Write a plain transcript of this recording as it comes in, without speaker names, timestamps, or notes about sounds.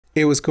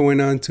Hey, what's going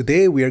on?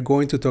 Today we are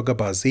going to talk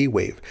about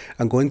Z-Wave.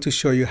 I'm going to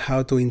show you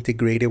how to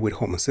integrate it with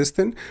Home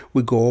Assistant.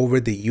 We go over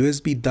the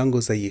USB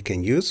dongles that you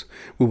can use.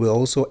 We will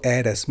also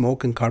add a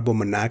smoke and carbon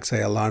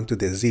monoxide alarm to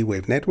the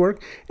Z-Wave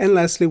network. And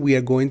lastly, we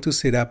are going to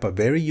set up a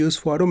very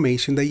useful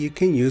automation that you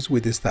can use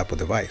with this type of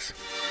device.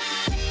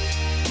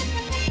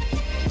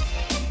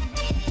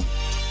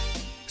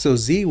 So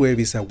Z-Wave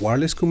is a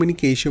wireless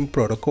communication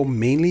protocol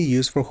mainly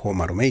used for home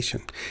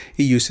automation.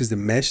 It uses the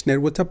mesh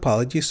network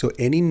topology, so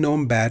any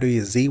non-battery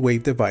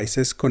Z-Wave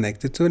devices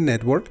connected to the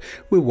network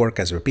will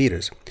work as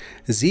repeaters.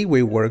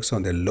 Z-Wave works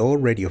on the low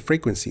radio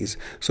frequencies,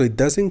 so it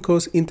doesn't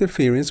cause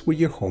interference with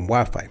your home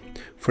Wi-Fi.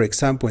 For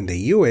example, in the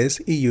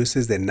US, it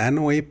uses the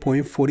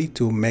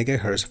 908.42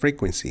 MHz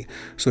frequency,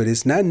 so it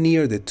is not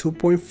near the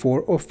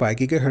 2.4 or 5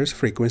 GHz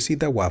frequency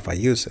that Wi-Fi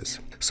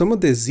uses. Some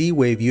of the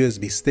Z-Wave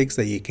USB sticks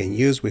that you can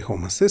use with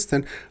Home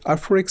Assistant are,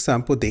 for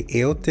example, the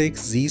Aeotech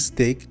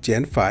Z-Stick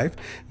Gen 5,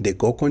 the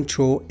Go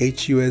Control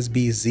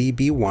HUSB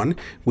ZB1,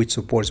 which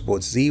supports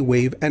both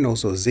Z-Wave and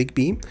also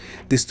Zigbee.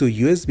 These two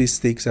USB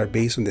sticks are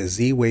based on the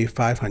Z-Wave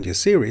 500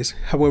 series.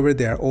 However,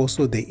 there are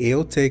also the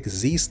Aeotech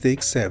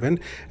Z-Stick 7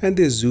 and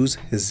the Zeus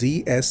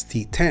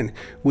ZST10,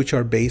 which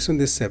are based on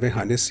the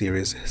 700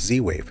 series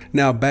Z-Wave.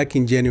 Now, back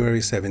in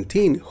January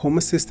 17, Home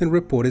Assistant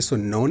reported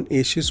some known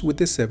issues with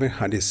the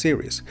 700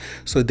 series.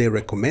 So they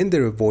recommend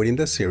avoiding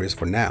the series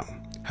for now.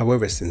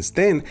 However, since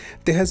then,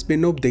 there has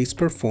been updates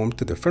performed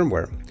to the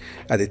firmware.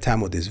 At the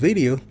time of this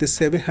video, the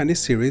 700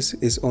 series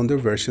is under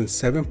version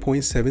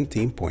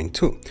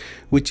 7.17.2,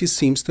 which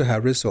seems to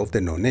have resolved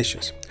the known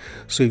issues.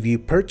 So if you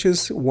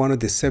purchase one of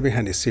the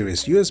 700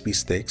 series USB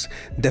sticks,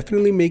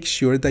 definitely make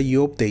sure that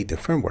you update the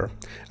firmware.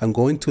 I'm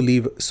going to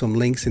leave some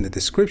links in the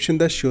description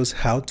that shows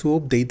how to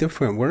update the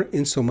firmware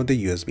in some of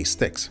the USB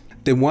sticks.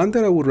 The one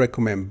that I would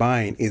recommend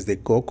buying is the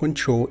Go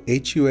Control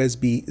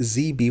HUSB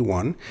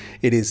ZB1.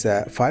 It is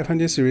a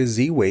 500 series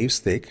Z-Wave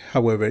stick.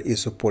 However, it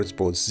supports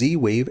both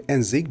Z-Wave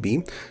and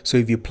Zigbee. So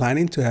if you're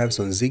planning to have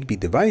some Zigbee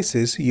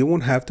devices, you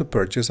won't have to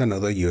purchase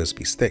another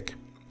USB stick.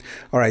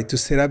 Alright, to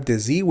set up the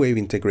Z-Wave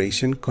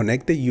integration,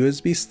 connect the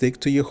USB stick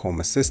to your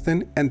Home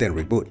Assistant and then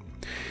reboot.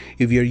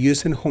 If you're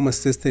using Home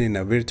Assistant in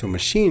a virtual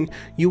machine,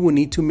 you will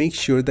need to make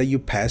sure that you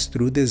pass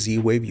through the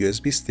Z-Wave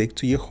USB stick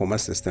to your Home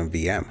Assistant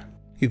VM.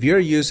 If you're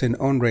using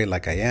Unraid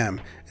like I am,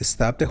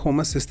 stop the Home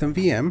Assistant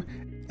VM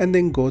and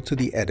then go to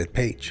the Edit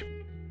page.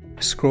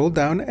 Scroll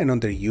down and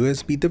under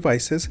USB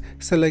devices,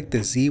 select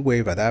the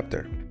Z-Wave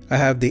adapter. I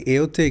have the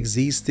Aeotech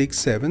Z-Stick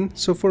 7,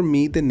 so for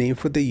me the name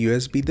for the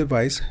USB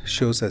device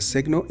shows as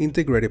Signal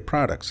Integrated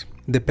Products.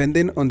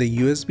 Depending on the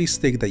USB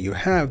stick that you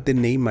have, the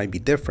name might be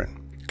different.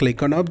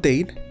 Click on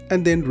Update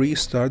and then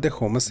restart the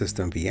Home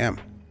Assistant VM.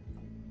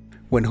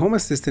 When Home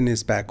Assistant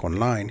is back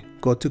online,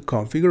 go to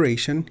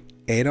Configuration,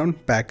 Add-on,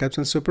 Backups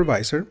and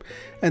Supervisor,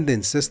 and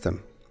then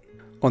System.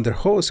 Under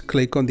Host,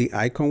 click on the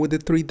icon with the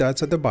three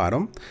dots at the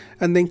bottom,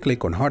 and then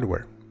click on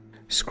Hardware.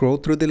 Scroll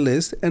through the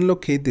list and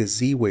locate the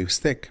Z-Wave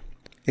stick.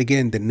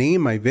 Again, the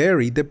name might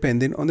vary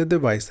depending on the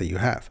device that you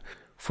have.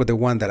 For the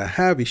one that I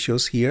have, it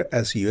shows here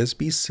as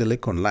USB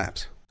Silicon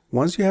Labs.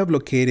 Once you have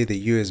located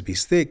the USB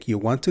stick, you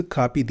want to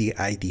copy the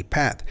ID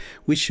path,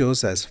 which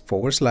shows as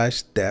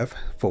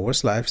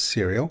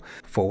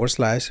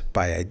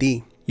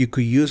 /dev/serial/by-ID. You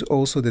could use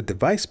also the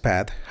device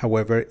path,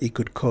 however, it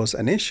could cause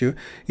an issue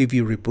if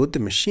you reboot the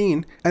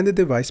machine and the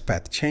device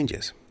path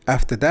changes.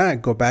 After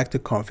that, go back to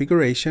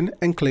Configuration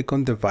and click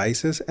on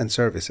Devices and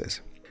Services.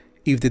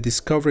 If the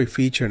Discovery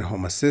feature in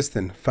Home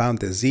Assistant found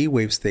the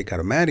Z-Wave stick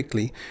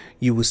automatically,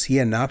 you will see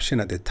an option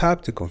at the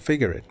top to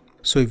configure it.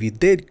 So if you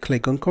did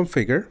click on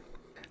Configure,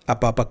 a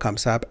pop-up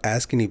comes up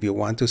asking if you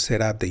want to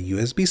set up the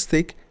USB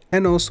stick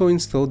and also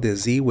install the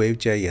Z-Wave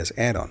JS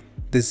add-on.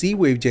 The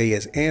Z-Wave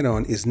JS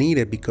add-on is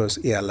needed because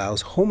it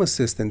allows Home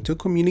Assistant to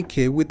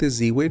communicate with the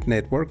Z-Wave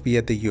network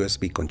via the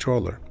USB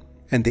controller.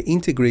 And the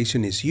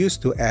integration is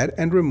used to add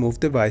and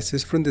remove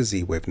devices from the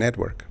Z-Wave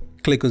network.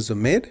 Click on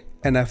Submit,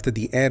 and after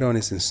the add-on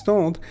is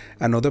installed,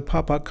 another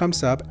pop-up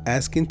comes up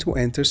asking to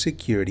enter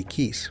security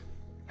keys.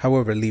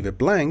 However, leave it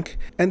blank,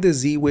 and the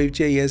Z-Wave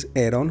JS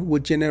add-on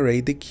will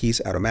generate the keys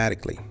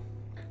automatically.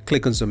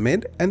 Click on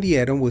Submit, and the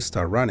add-on will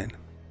start running.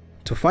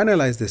 To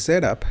finalize the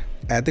setup,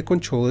 add the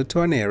controller to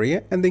an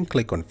area and then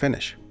click on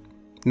Finish.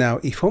 Now,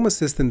 if Home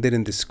Assistant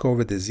didn't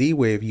discover the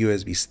Z-Wave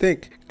USB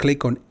stick,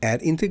 click on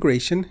Add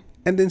Integration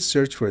and then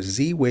search for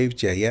Z-Wave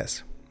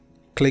JS.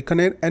 Click on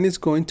it and it's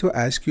going to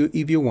ask you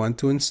if you want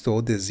to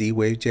install the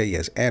Z-Wave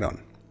JS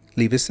add-on.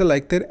 Leave it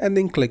selected and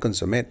then click on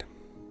Submit.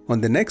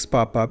 On the next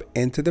pop-up,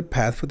 enter the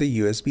path for the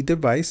USB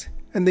device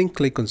and then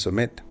click on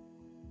Submit.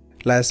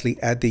 Lastly,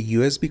 add the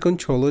USB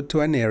controller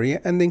to an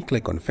area and then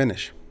click on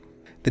Finish.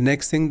 The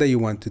next thing that you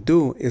want to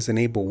do is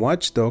enable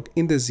Watchdog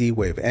in the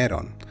Z-Wave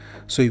add-on.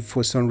 So if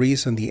for some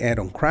reason the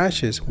add-on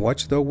crashes,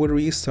 Watchdog will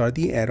restart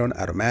the add-on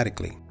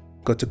automatically.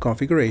 Go to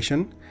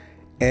Configuration,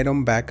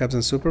 Add-on Backups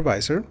and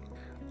Supervisor,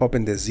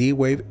 open the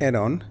Z-Wave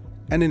add-on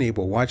and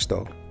enable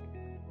Watchdog.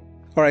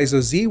 Alright,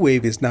 so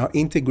Z-Wave is now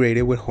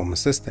integrated with Home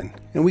Assistant,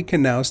 and we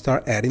can now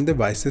start adding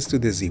devices to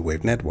the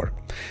Z-Wave network.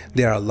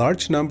 There are a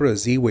large number of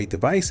Z-Wave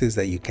devices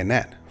that you can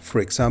add.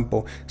 For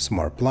example,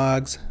 smart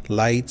plugs,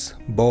 lights,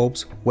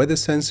 bulbs, weather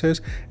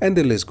sensors, and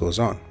the list goes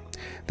on.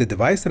 The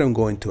device that I'm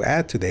going to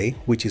add today,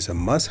 which is a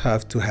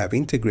must-have to have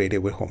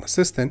integrated with Home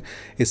Assistant,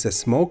 is a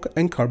smoke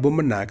and carbon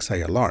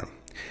monoxide alarm.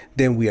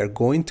 Then we are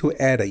going to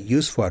add a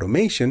useful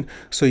automation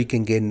so you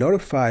can get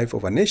notified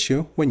of an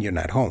issue when you're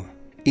not home.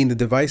 In the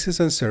Devices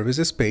and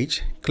Services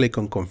page, click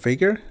on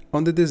Configure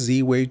under the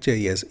Z-Wave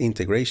JS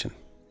integration.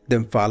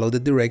 Then follow the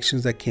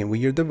directions that came with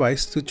your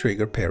device to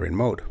trigger pairing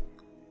mode.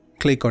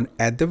 Click on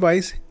Add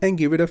Device and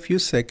give it a few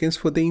seconds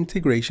for the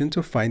integration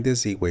to find the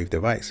Z-Wave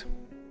device.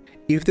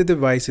 If the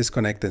device is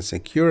connected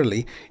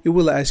securely, it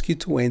will ask you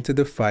to enter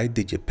the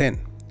 5-digit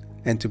PIN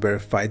and to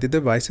verify the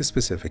device's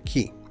specific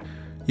key.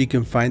 You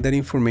can find that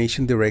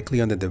information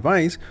directly on the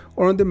device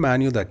or on the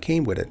manual that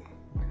came with it.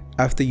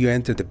 After you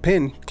enter the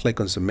PIN, click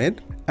on Submit,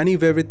 and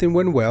if everything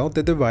went well,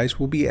 the device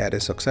will be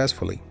added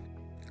successfully.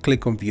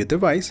 Click on View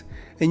Device,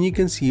 and you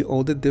can see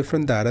all the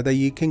different data that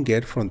you can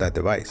get from that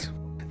device.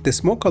 The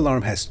smoke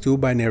alarm has two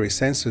binary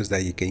sensors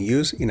that you can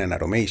use in an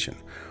automation.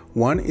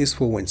 One is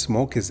for when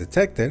smoke is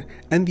detected,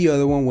 and the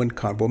other one when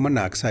carbon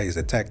monoxide is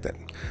detected.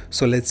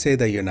 So let's say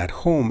that you're not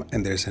home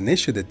and there's an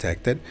issue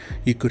detected,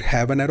 you could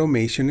have an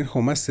automation in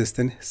Home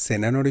Assistant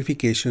send a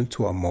notification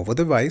to a mobile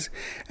device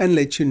and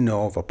let you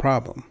know of a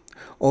problem.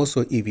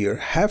 Also, if you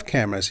have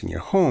cameras in your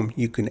home,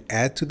 you can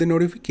add to the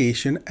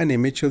notification an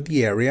image of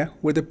the area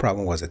where the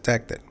problem was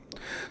detected.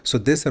 So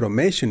this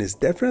automation is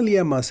definitely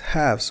a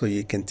must-have so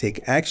you can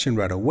take action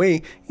right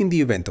away in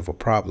the event of a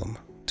problem.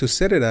 To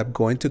set it up,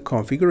 go into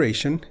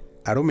Configuration,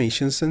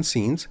 Automations and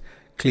Scenes,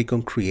 click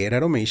on Create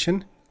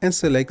Automation, and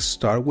select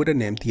Start with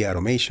an empty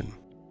automation.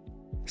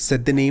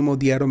 Set the name of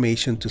the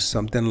automation to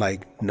something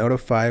like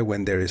Notify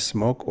when there is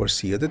smoke or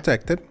CO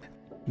detected.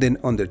 Then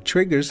under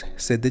Triggers,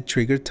 set the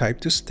trigger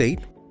type to State.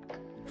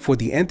 For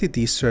the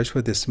entity, search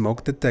for the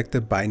smoke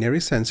detected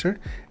binary sensor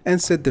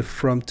and set the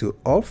From to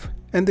Off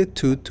and the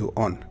To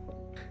On.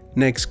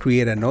 Next,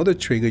 create another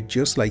trigger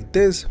just like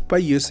this by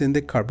using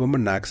the carbon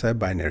monoxide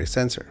binary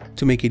sensor.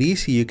 To make it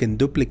easy, you can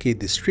duplicate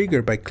this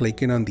trigger by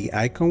clicking on the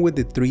icon with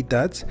the 3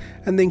 dots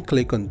and then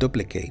click on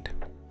Duplicate.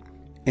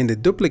 In the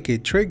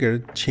duplicate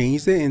trigger,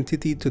 change the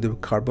entity to the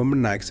carbon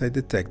monoxide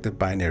detected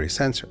binary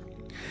sensor.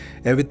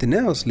 Everything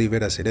else, leave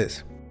it as it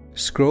is.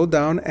 Scroll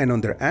down and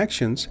under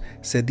Actions,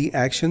 set the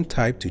action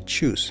type to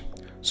Choose,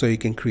 so you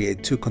can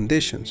create 2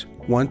 conditions,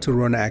 one to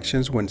run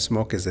actions when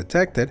smoke is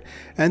detected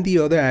and the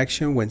other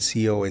action when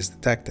CO is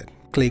detected.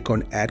 Click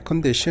on Add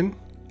Condition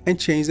and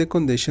change the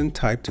condition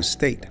type to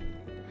State.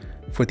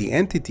 For the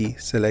entity,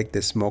 select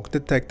the smoke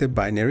detected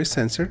binary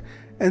sensor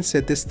and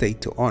set the state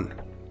to On.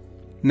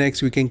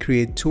 Next, we can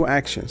create 2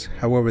 actions,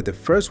 however the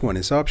first one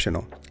is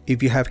optional.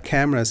 If you have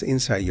cameras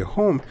inside your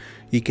home,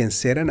 you can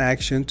set an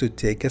action to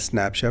take a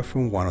snapshot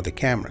from one of the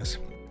cameras.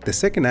 The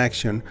second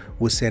action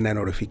will send a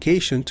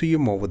notification to your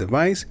mobile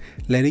device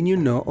letting you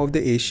know of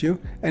the issue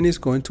and is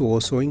going to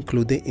also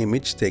include the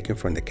image taken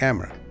from the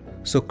camera.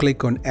 So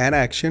click on Add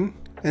Action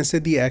and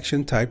set the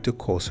action type to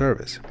Call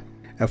Service.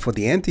 And for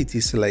the entity,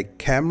 select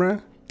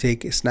Camera,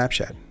 Take a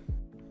Snapshot.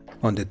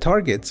 On the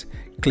targets,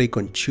 click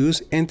on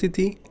Choose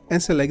Entity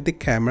and select the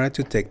camera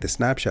to take the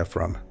snapshot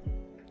from.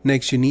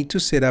 Next, you need to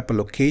set up a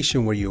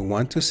location where you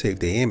want to save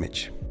the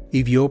image.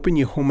 If you open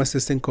your Home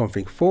Assistant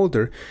config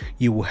folder,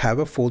 you will have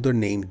a folder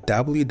named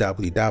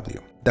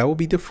www. That will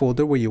be the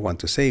folder where you want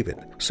to save it.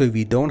 So if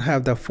you don't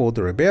have that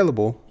folder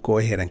available, go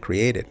ahead and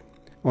create it.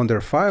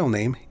 Under File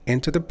Name,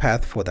 enter the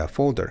path for that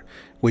folder,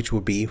 which will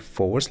be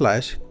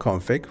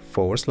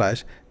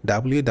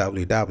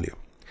 /config/www.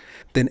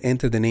 Then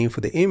enter the name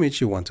for the image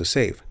you want to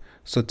save.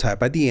 So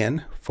type at the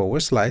end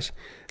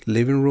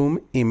 /living room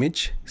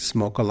image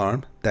smoke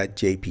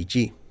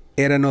alarm.jpg.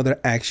 Add another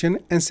action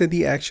and set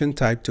the action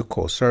type to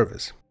Call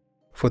Service.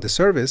 For the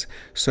service,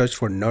 search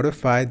for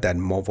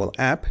Notify.mobile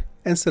app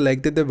and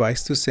select the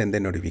device to send the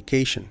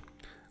notification.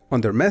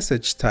 Under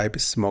Message, type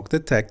Smoke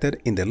Detected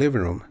in the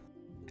living room.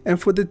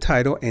 And for the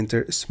title,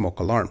 enter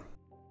Smoke Alarm.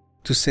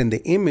 To send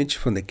the image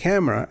from the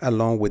camera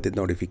along with the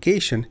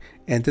notification,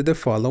 enter the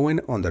following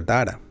under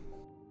Data.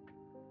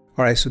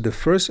 Alright, so the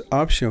first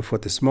option for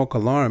the smoke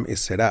alarm is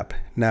set up.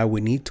 Now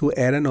we need to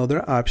add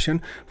another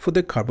option for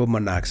the carbon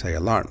monoxide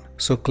alarm.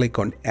 So click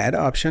on Add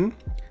Option,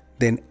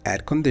 then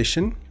Add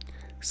Condition,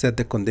 set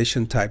the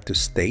condition type to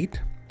State.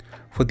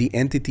 For the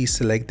entity,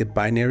 select the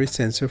binary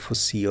sensor for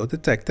CO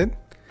detected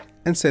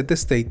and set the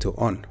state to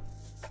On.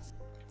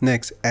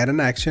 Next, add an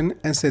action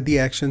and set the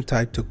action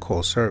type to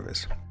Call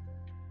Service.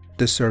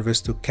 The service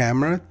to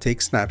Camera,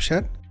 Take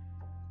Snapshot.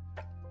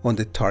 On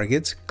the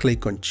targets,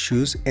 click on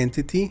Choose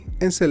Entity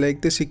and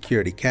select the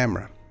security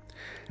camera.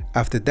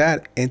 After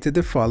that, enter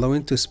the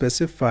following to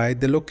specify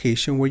the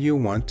location where you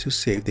want to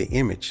save the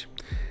image,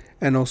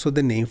 and also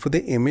the name for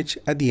the image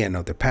at the end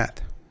of the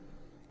path.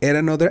 Add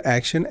another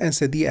action and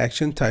set the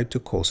action type to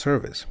Call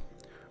Service.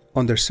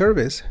 Under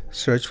Service,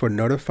 search for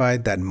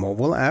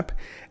Notify.mobile app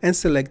and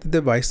select the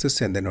device to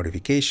send the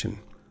notification.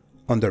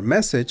 Under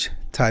Message,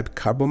 type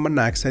carbon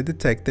monoxide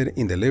detected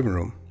in the living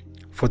room.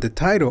 For the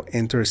title,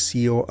 enter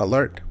CO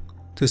alert.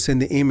 To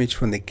send the image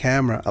from the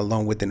camera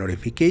along with the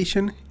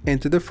notification,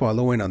 enter the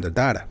following under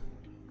Data.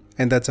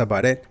 And that's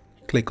about it.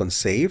 Click on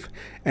Save,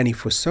 and if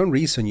for some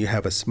reason you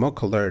have a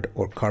smoke alert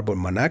or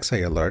carbon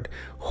monoxide alert,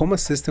 Home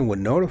Assistant will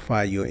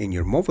notify you in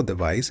your mobile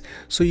device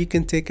so you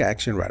can take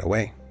action right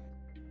away.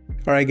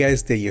 Alright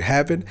guys, there you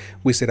have it.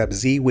 We set up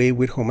Z-Wave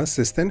with Home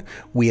Assistant,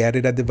 we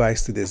added a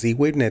device to the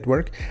Z-Wave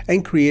network,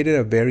 and created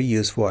a very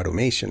useful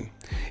automation.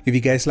 If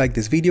you guys like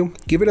this video,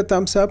 give it a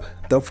thumbs up,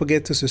 don't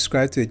forget to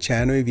subscribe to the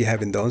channel if you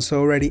haven't done so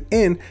already,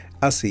 and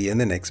I'll see you in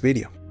the next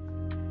video.